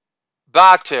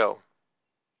 back to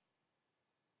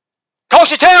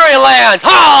Coachitarian Land.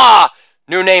 Ha!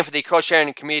 New name for the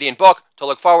Coachitarian Comedian book to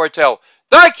look forward to.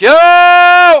 Thank you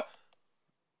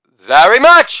very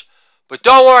much. But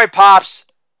don't worry, Pops.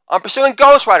 I'm pursuing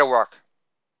ghostwriter work.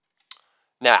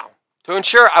 Now, to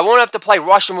ensure I won't have to play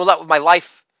Russian roulette with my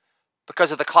life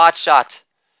because of the clot shot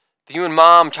that you and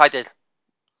Mom tried to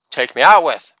take me out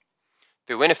with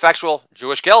through ineffectual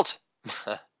Jewish guilt.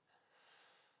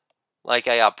 Like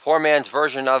a poor man's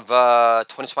version of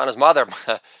Tony Soprano's mother.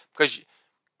 Because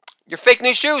you're fake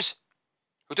news Jews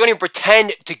who don't even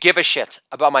pretend to give a shit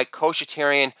about my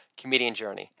Coachitarian comedian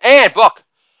journey. And book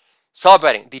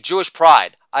celebrating the Jewish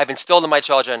pride I've instilled in my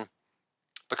children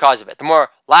because of it. The more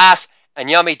laughs and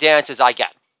yummy dances I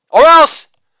get. Or else,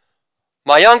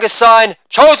 my youngest son,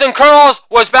 Chosen Curls,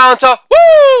 was bound to,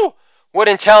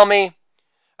 wouldn't tell me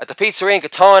at the pizzeria in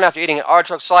Catone after eating an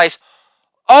artichoke slice,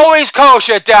 always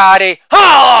kosher, Daddy.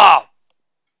 Holla!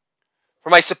 For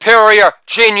my superior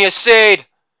genius seed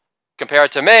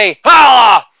compared to me.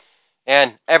 Holla!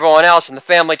 And everyone else in the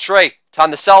family tree.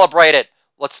 Time to celebrate it.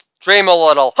 Let's dream a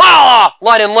little. Holla!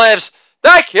 Lenin lives.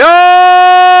 Thank you!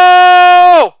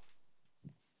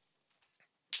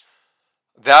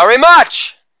 Very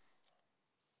much.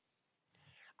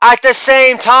 At the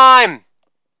same time,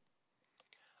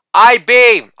 I'd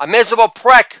be a miserable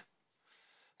prick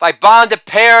if I bonded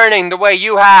parenting the way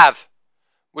you have,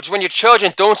 which is when your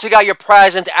children don't take out your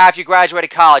present after you graduated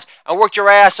college and worked your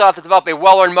ass off to develop a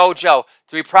well-earned mojo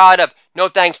to be proud of. No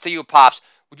thanks to you, Pops.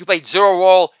 Would you play zero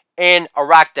role in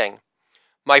erecting?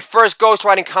 My first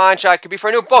ghostwriting contract could be for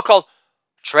a new book called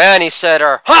Tranny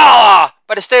Sitter. Ha!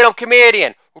 By the stay-at-home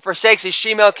comedian who forsakes his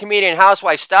female comedian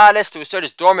housewife status to assert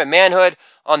his dormant manhood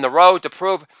on the road to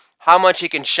prove how much he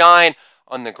can shine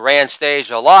on the grand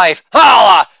stage of life.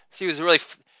 Holla!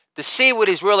 To see what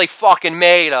he's really fucking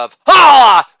made of.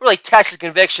 Holla! Really test his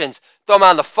convictions. Throw him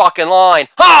on the fucking line.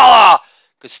 Holla!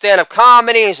 Because stand-up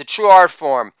comedy is a true art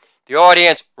form. The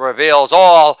audience reveals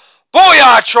all.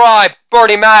 Booyah, tribe!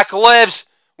 Bernie Mac lives.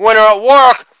 Winner at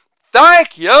work.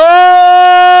 Thank you!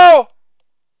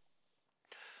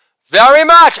 Very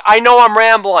much. I know I'm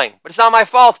rambling, but it's not my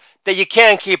fault that you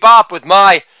can't keep up with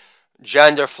my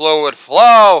gender fluid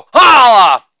flow.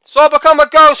 Holla! So I'll become a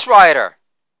ghostwriter.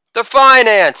 To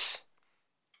finance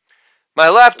my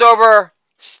leftover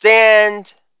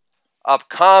stand-up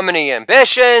comedy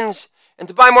ambitions and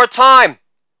to buy more time.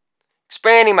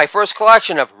 Expanding my first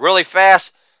collection of really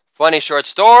fast, funny short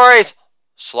stories,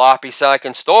 sloppy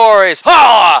second stories.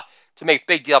 Holla! To make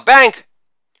big deal bank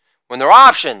when there are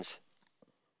options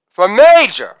for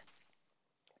major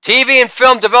TV and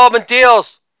film development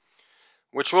deals,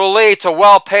 which will lead to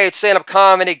well-paid stand-up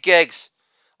comedy gigs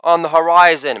on the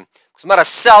horizon. Because I'm not a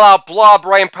sellout,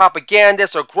 blob-brain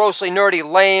propagandist or grossly nerdy,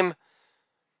 lame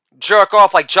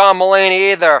jerk-off like John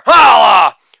Mulaney either.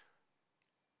 Holla!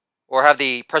 Or have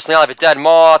the personality of a dead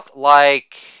moth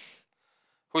like...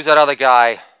 Who's that other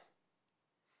guy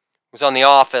who's on The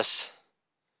Office?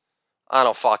 I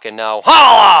don't fucking know.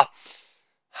 Holla!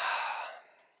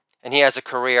 And he has a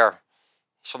career.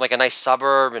 He's from like a nice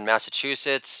suburb in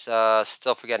Massachusetts.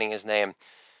 Still forgetting his name.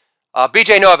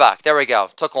 BJ Novak. There we go.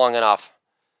 Took long enough.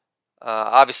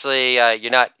 Obviously, you're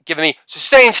not giving me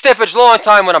sustained stiffage long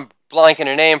time when I'm blanking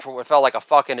your name for what felt like a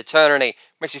fucking eternity.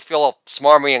 Makes you feel all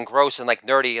smarmy and gross and like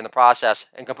nerdy in the process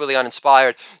and completely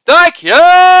uninspired. Thank you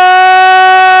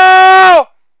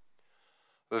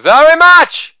very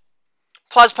much.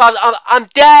 Plus, I'm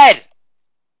dead.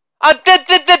 I'm dead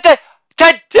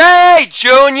today,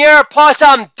 Junior. Plus,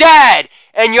 I'm dead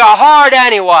in your heart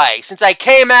anyway, since I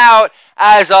came out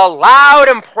as a loud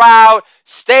and proud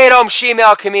stay-at-home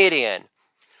female comedian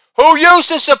who used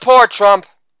to support Trump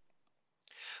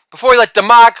before he let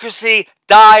democracy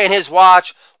die in his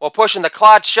watch while pushing the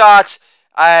clot shots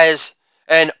as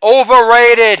an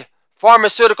overrated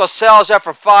pharmaceutical sales rep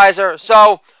for Pfizer.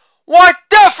 So, what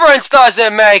difference does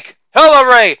it make?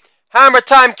 Hillary, Hammer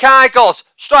Time Cankles,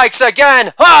 strikes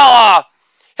again. Holla!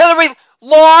 Hillary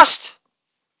lost.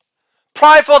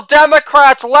 Prideful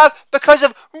Democrats left because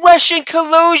of Russian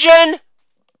collusion.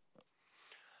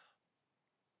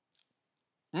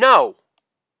 No.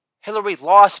 Hillary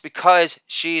lost because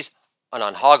she's an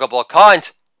unhuggable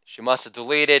cunt. She must have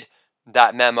deleted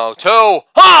that memo too.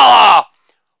 Holla!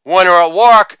 Winner at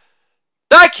work.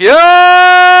 Thank you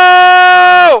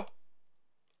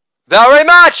very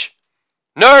much.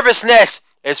 Nervousness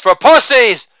is for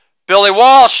pussies. Billy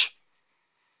Walsh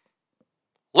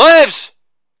lives.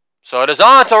 So does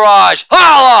Entourage.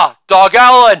 Holla! Doug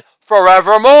Ellen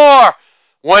forevermore.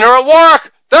 Winner at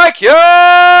work. Thank you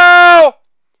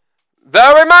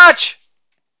very much.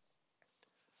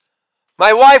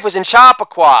 My wife was in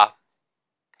Chappaqua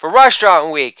for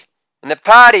restaurant week in the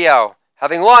patio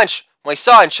having lunch. My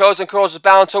son, Chosen Curls, was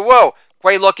bound to woo.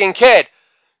 Great looking kid.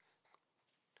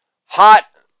 Hot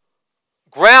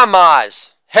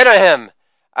grandmas hit on him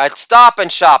at Stop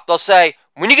and Shop. They'll say,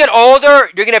 when you get older,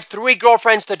 you're going to have 3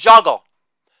 girlfriends to juggle.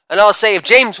 And I'll say, if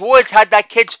James Woods had that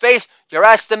kid's face, your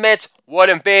estimates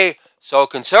wouldn't be so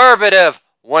conservative.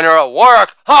 Winner at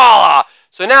work. Holla!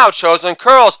 So now Chosen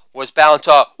Curls was bound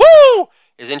to woo!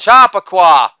 Is in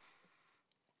Chappaqua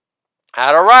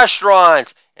at a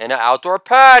restaurant in an outdoor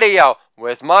patio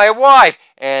with my wife.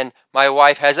 And my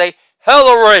wife has a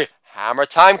Hillary Hammer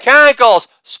Time Cankles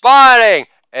spotting,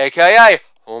 a.k.a.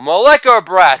 Homo Liquor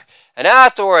Breath. And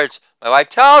afterwards, my wife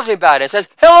tells me about it and says,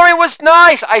 Hillary was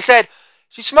nice. I said,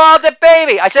 she smiled at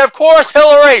baby. I said, of course,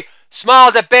 Hillary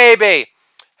smiled at baby.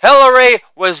 Hillary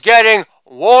was getting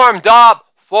warmed up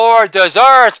for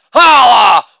desserts.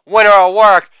 Holla! Winner at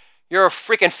work. You're a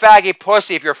freaking faggy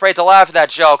pussy if you're afraid to laugh at that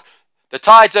joke. The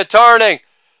tides are turning.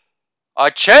 A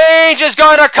change is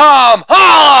gonna come.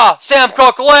 Holla! Sam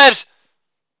Cooke lives.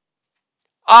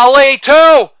 Ali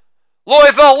too.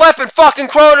 Louisville Lip and fucking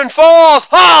Croton Falls.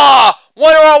 Holla!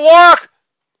 Winner at work.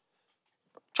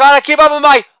 Trying to keep up with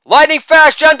my lightning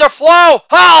fast gender flow.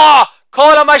 Holla!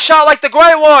 Calling up my shot like the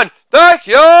great one. Thank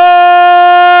you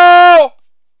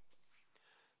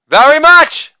very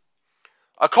much.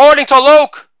 According to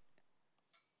Luke,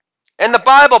 in the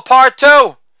Bible, part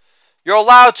 2, you're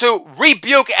allowed to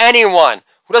rebuke anyone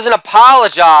who doesn't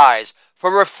apologize for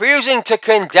refusing to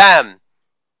condemn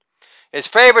his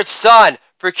favorite son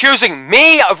for accusing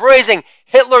me of raising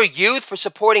Hitler Youth for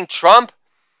supporting Trump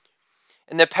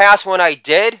in the past when I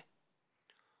did,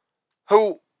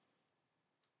 who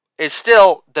is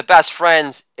still the best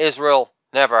friends Israel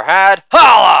never had.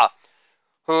 Holla!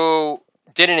 Who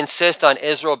didn't insist on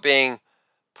Israel being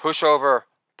pushover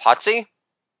Patsy.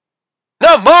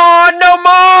 No more, no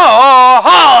more!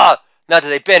 Holla! Not that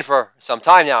they've been for some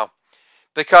time now.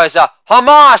 Because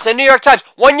Hamas and New York Times,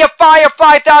 when you fire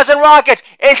 5,000 rockets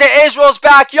into Israel's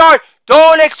backyard,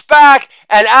 don't expect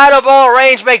an edible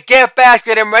arrangement gift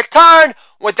basket in return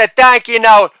with the thank you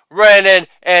note written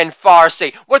in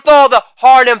Farsi. With all the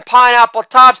hardened pineapple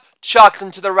tops chucked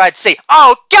into the Red Sea.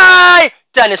 Okay!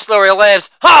 Dennis Leary lives.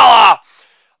 Holla!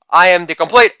 I am the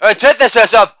complete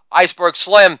antithesis of Iceberg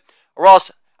Slim, or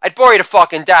else I'd bore you to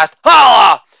fucking death.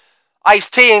 Holla!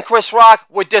 Ice-T and Chris Rock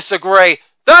would disagree.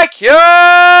 Thank you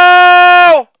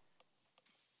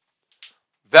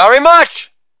very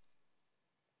much.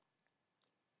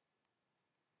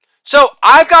 So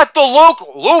I got the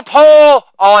loophole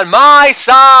on my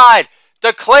side.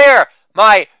 Declare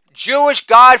my Jewish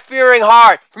God-fearing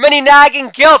heart from any nagging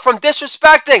guilt from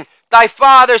disrespecting thy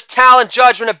father's talent,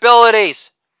 judgment,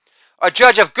 abilities. A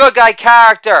judge of good guy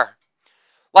character.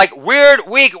 Like weird,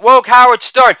 weak, woke Howard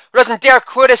Stern, who doesn't dare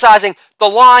criticizing the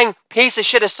lying piece of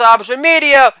shit establishment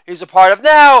media he's a part of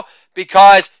now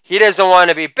because he doesn't want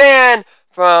to be banned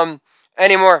from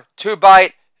any more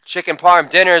 2-bite chicken parm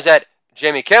dinners at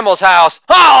Jimmy Kimmel's house.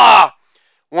 Holla!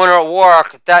 Winner at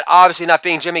work. That obviously not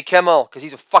being Jimmy Kimmel because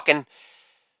he's a fucking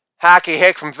hacky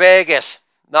hick from Vegas,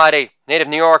 not a native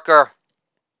New Yorker.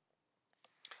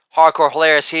 Hardcore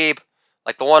hilarious heap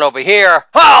like the one over here.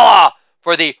 Holla!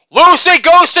 For the Lucy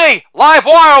Goosey Live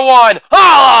Wire one.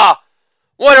 Holla!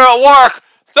 Winner at work.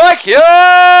 Thank you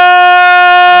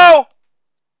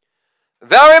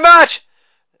very much.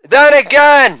 Then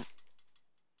again,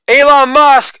 Elon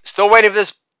Musk still waiting for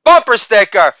this bumper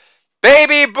sticker.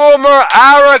 Baby boomer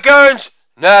arrogance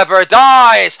never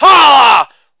dies. Holla!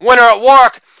 Winner at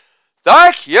work.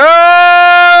 Thank you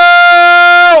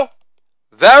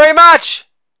very much.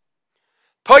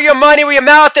 Put your money where your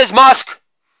mouth is, Musk.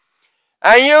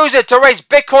 And use it to raise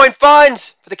Bitcoin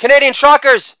funds for the Canadian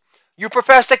truckers you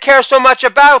profess to care so much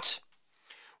about,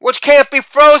 which can't be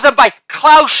frozen by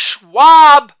Klaus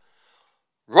Schwab.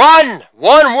 Run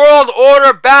one world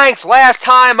order banks last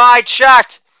time I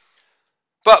checked.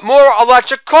 But more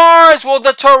electric cars will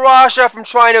deter Russia from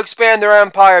trying to expand their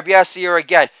empire of yesteryear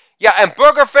again. Yeah, and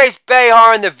Burger-faced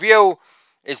Behar in The View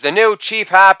is the new chief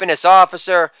happiness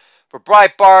officer for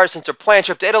Breitbart since her planned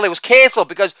trip to Italy was canceled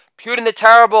because Putin the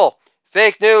Terrible,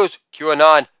 fake news,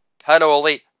 QAnon, pedo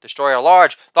elite, destroyer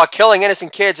large, thought killing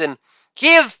innocent kids in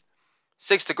Kiev,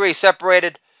 6 degrees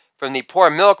separated from the poor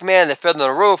milkman that fed on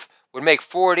the roof, would make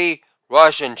 40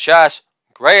 Russian chess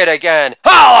great again.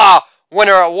 Holla!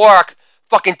 Winner at work.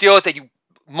 Fucking deal with it, you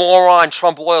moron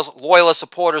Trump loyalist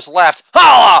supporters left.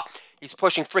 Holla! He's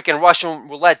pushing freaking Russian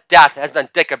roulette death. Has done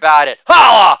dick about it.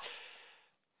 Holla!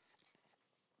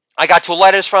 I got 2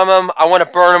 letters from him. I want to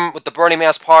burn him with the Burning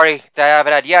Man's party that I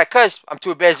haven't had yet because I'm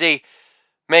too busy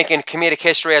making comedic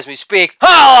history as we speak.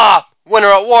 Holla! Winner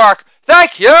at work.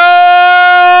 Thank you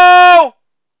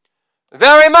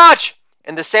very much.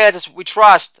 And DeSantis we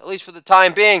trust, at least for the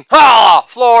time being. Holla!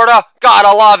 Florida.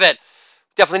 Gotta love it.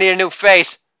 Definitely need a new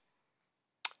face.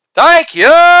 Thank you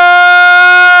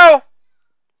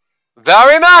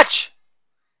very much.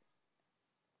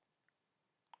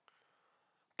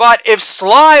 But if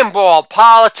slimeball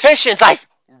politicians like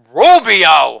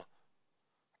Rubio,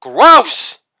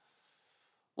 gross,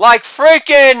 like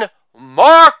freaking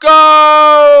Marco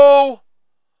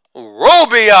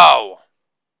Rubio,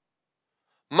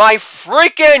 my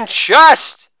freaking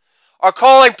chest, are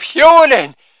calling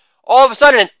Putin all of a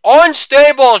sudden an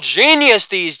unstable genius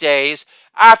these days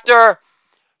after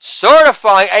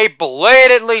certifying a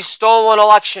blatantly stolen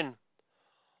election.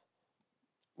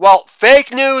 Well,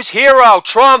 fake news hero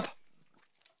Trump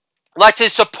lets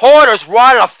his supporters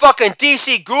rot in a fucking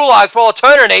DC gulag for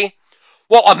eternity.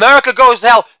 Well, America goes to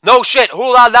hell. No shit. Who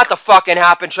allowed that to fucking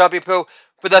happen, Trumpy Poo?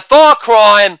 For the thought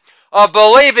crime of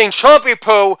believing Trumpy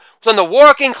Poo was on the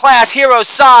working class hero's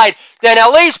side, then at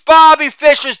least Bobby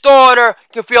Fischer's daughter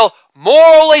can feel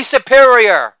morally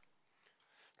superior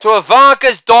to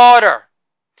Ivanka's daughter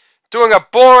doing a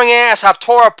boring ass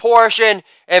Haftorah portion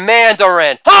in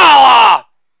Mandarin. Holla!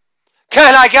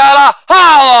 Can I get a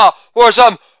holla for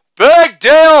some big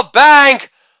deal bank?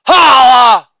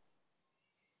 Holla!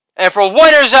 And for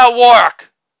winners at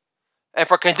work, and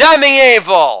for condemning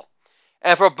evil,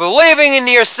 and for believing in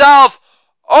yourself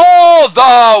all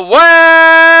the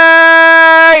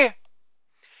way.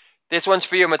 This one's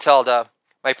for you, Matilda,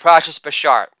 my precious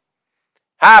Bashart.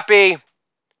 Happy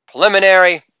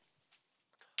preliminary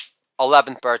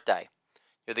 11th birthday.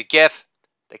 You're the gift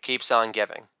that keeps on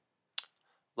giving.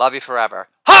 Love you forever.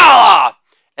 Holla!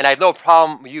 And I have no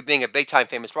problem with you being a big-time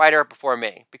famous writer before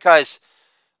me, because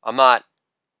I'm not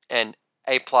an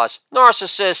A-plus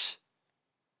narcissist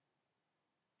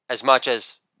as much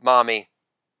as mommy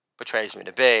betrays me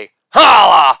to be.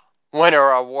 Holla!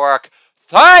 Winner of work.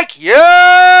 Thank you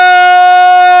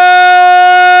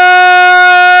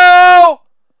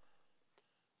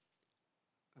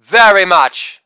very much.